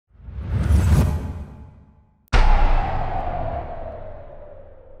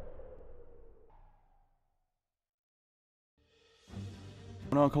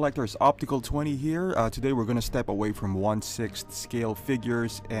On Collector's Optical 20 here. Today we're gonna step away from 1/6 scale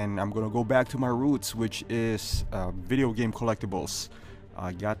figures and I'm gonna go back to my roots, which is video game collectibles.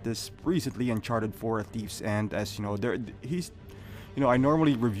 I got this recently, Uncharted 4: A Thief's End. As you know, I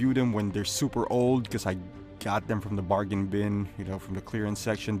normally review them when they're super old because I got them from the bargain bin, from the clearance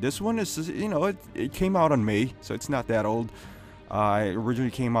section. This one is, it came out on May, so it's not that old. It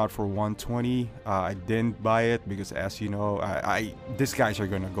originally came out for $120. I didn't buy it because, as you know, these guys are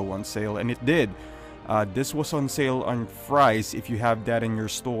gonna go on sale, and it did. This was on sale on Fry's. If you have that in your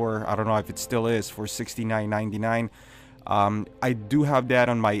store, I don't know if it still is, for $69.99. I do have that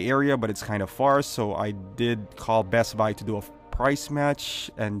on my area, but it's kind of far, so I did call Best Buy to do a price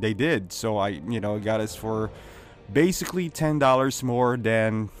match, and they did. So I got us for basically $10 more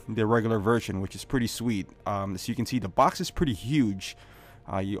than the regular version, which is pretty sweet. As you can see, the box is pretty huge.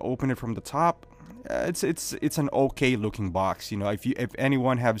 You open it from the top. It's an okay looking box. If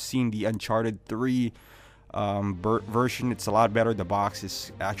anyone have seen the Uncharted 3 version, it's a lot better. The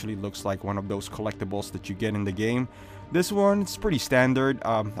box actually looks like one of those collectibles that you get in the game. This one, it's pretty standard.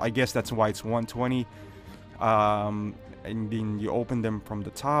 I guess that's why it's $120. And then you open them from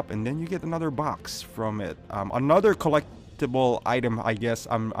the top, and then you get another box from it. Another collectible item I guess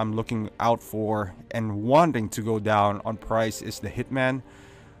I'm looking out for and wanting to go down on price is the Hitman.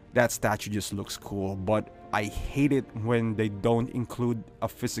 That statue just looks cool, but I hate it when they don't include a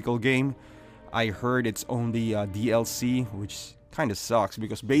physical game. I heard it's only DLC, which kind of sucks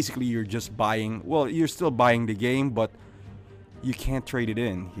because basically you're just buying, well, you're still buying the game, but you can't trade it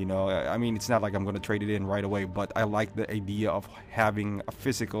in. I mean, it's not like I'm gonna trade it in right away, but I like the idea of having a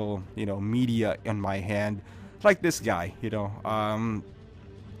physical media in my hand, like this guy. I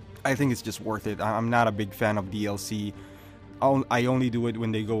think it's just worth it. I'm not a big fan of DLC. I only do it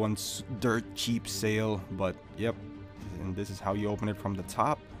when they go on dirt cheap sale. But yep, and this is how you open it from the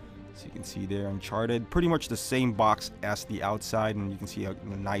top. So you can see there, Uncharted, pretty much the same box as the outside, and you can see a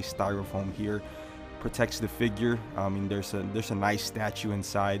nice styrofoam here. Protects the figure. I mean, there's a nice statue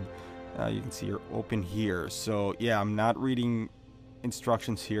inside. You can see her open here. So yeah, I'm not reading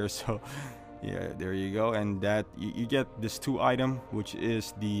instructions here, so yeah, there you go. And that you get this 2 item, which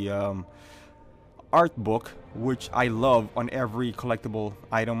is the art book, which I love on every collectible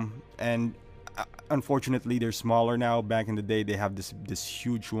item. And unfortunately they're smaller now. Back in the day they have this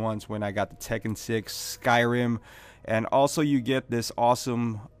huge ones when I got the Tekken 6, Skyrim. And also you get this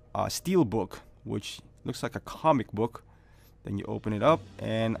awesome steel book, which looks like a comic book. Then you open it up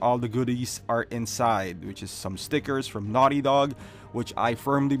and all the goodies are inside, which is some stickers from Naughty Dog, which I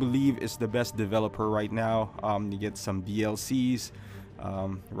firmly believe is the best developer right now. You get some DLCs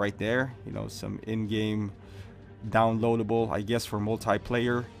right there, some in-game downloadable, I guess, for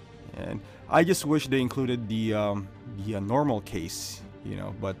multiplayer. And I just wish they included the normal case,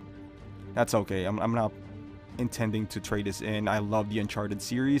 but that's okay. I'm not intending to trade this in. I love the Uncharted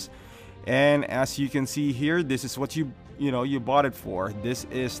series. And as you can see here, this is what you bought it for. This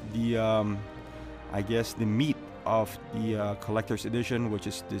is the I guess the meat of the collector's edition, which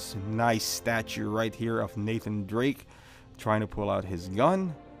is this nice statue right here of Nathan Drake trying to pull out his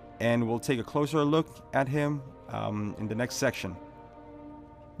gun. And we'll take a closer look at him in the next section.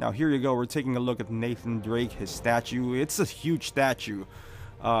 Now here you go, we're taking a look at Nathan Drake, his statue. It's a huge statue.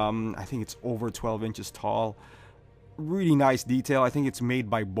 I think it's over 12 inches tall. Really nice detail. I think it's made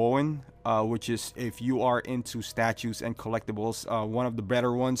by Bowen, which is, if you are into statues and collectibles, one of the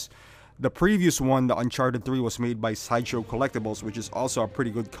better ones. The previous one, the Uncharted 3, was made by Sideshow Collectibles, which is also a pretty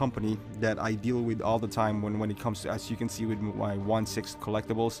good company that I deal with all the time when it comes to, as you can see with my 1/6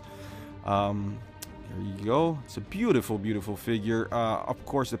 collectibles. There you go. It's a beautiful, beautiful figure. Of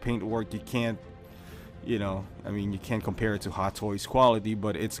course, the paintwork, you can't you can't compare it to Hot Toys quality,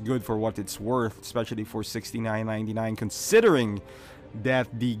 but it's good for what it's worth, especially for $69.99, considering that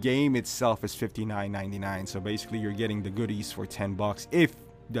the game itself is $59.99. So basically you're getting the goodies for $10, if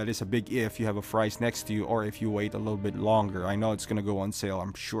that is a big if you have a Fry's next to you, or if you wait a little bit longer. I know it's gonna go on sale.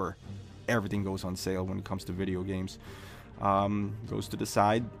 I'm sure everything goes on sale when it comes to video games. Goes to the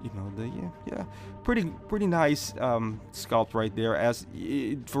side, pretty nice sculpt right there. As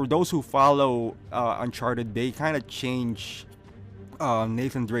for those who follow Uncharted, they kind of change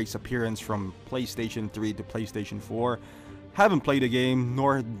Nathan Drake's appearance from PlayStation 3 to PlayStation 4. Haven't played the game,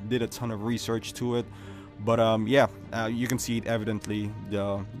 nor did a ton of research to it, but you can see it evidently.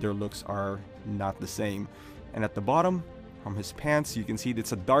 Their looks are not the same. And at the bottom, from his pants, you can see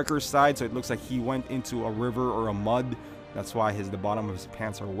it's a darker side, so it looks like he went into a river or a mud. That's why the bottom of his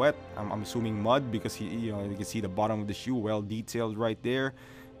pants are wet. I'm assuming mud, because you can see the bottom of the shoe well detailed right there.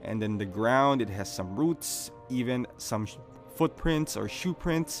 And then the ground, it has some roots, even some footprints or shoe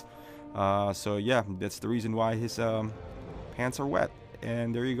prints. So yeah, that's the reason why his pants are wet.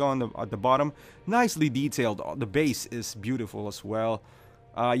 And there you go at the bottom, nicely detailed. The base is beautiful as well.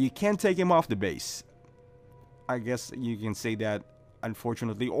 You can't take him off the base. I guess you can say that,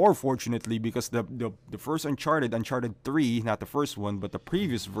 unfortunately or fortunately, because the first Uncharted 3, not the first one but the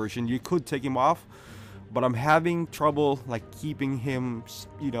previous version, you could take him off, but I'm having trouble like keeping him,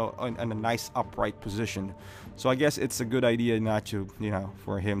 you know, in a nice upright position. So I guess it's a good idea not to, you know,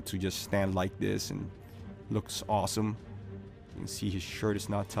 for him to just stand like this, and looks awesome. You can see his shirt is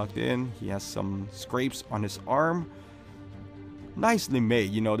not tucked in. He has some scrapes on his arm. Nicely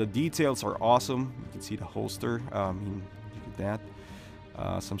made, you know, the details are awesome. You can see the holster, look at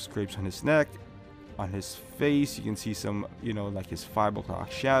that. Some scrapes on his neck, on his face. You can see some, you know, like his 5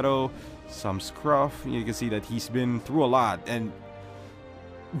 o'clock shadow, some scruff. You can see that he's been through a lot. And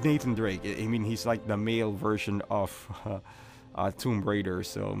Nathan Drake, I mean, he's like the male version of Tomb Raider,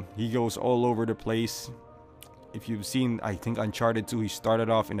 so he goes all over the place. If you've seen, I think, Uncharted 2, he started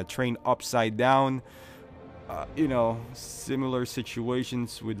off in a train upside down. You know, similar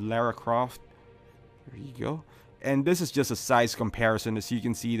situations with Lara Croft. There you go. And this is just a size comparison, as you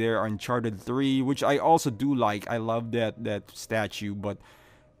can see there. Uncharted 3, which I also do like. I love that statue, but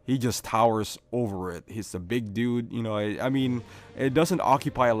he just towers over it. He's a big dude, you know. I mean, it doesn't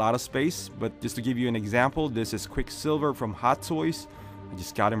occupy a lot of space, but just to give you an example, this is Quicksilver from Hot Toys. I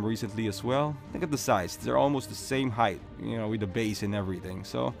just got him recently as well. Look at the size. They're almost the same height, you know, with the base and everything.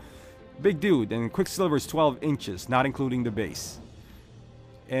 So, big dude. And Quicksilver is 12 inches, not including the base.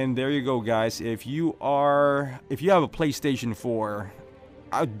 And there you go, guys. If you have a PlayStation 4,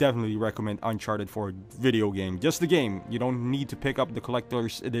 I would definitely recommend Uncharted 4 video game. Just the game. You don't need to pick up the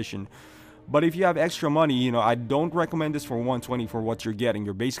collector's edition. But if you have extra money, you know, I don't recommend this for $120 for what you're getting.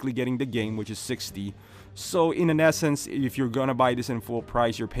 You're basically getting the game, which is $60. So in an essence, if you're gonna buy this in full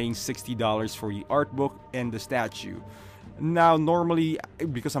price, you're paying $60 for the art book and the statue. Now, normally,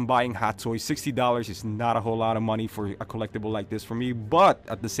 because I'm buying Hot Toys, $60 is not a whole lot of money for a collectible like this for me. But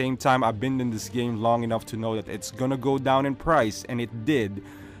at the same time, I've been in this game long enough to know that it's gonna go down in price, and it did,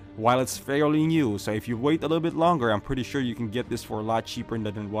 while it's fairly new. So if you wait a little bit longer, I'm pretty sure you can get this for a lot cheaper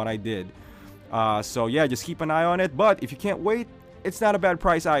than what I did. So yeah, just keep an eye on it. But if you can't wait, it's not a bad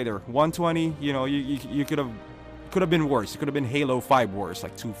price either. $120, you know, you could have been worse. It could have been Halo 5 worse,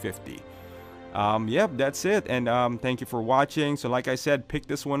 like $250. Yep, that's it. And thank you for watching. So like I said, pick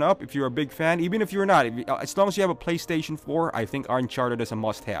this one up if you're a big fan. Even if you're not, as long as you have a PlayStation 4, I think Uncharted is a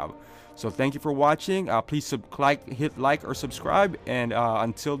must-have. So thank you for watching. Please hit like or subscribe, and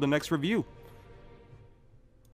until the next review.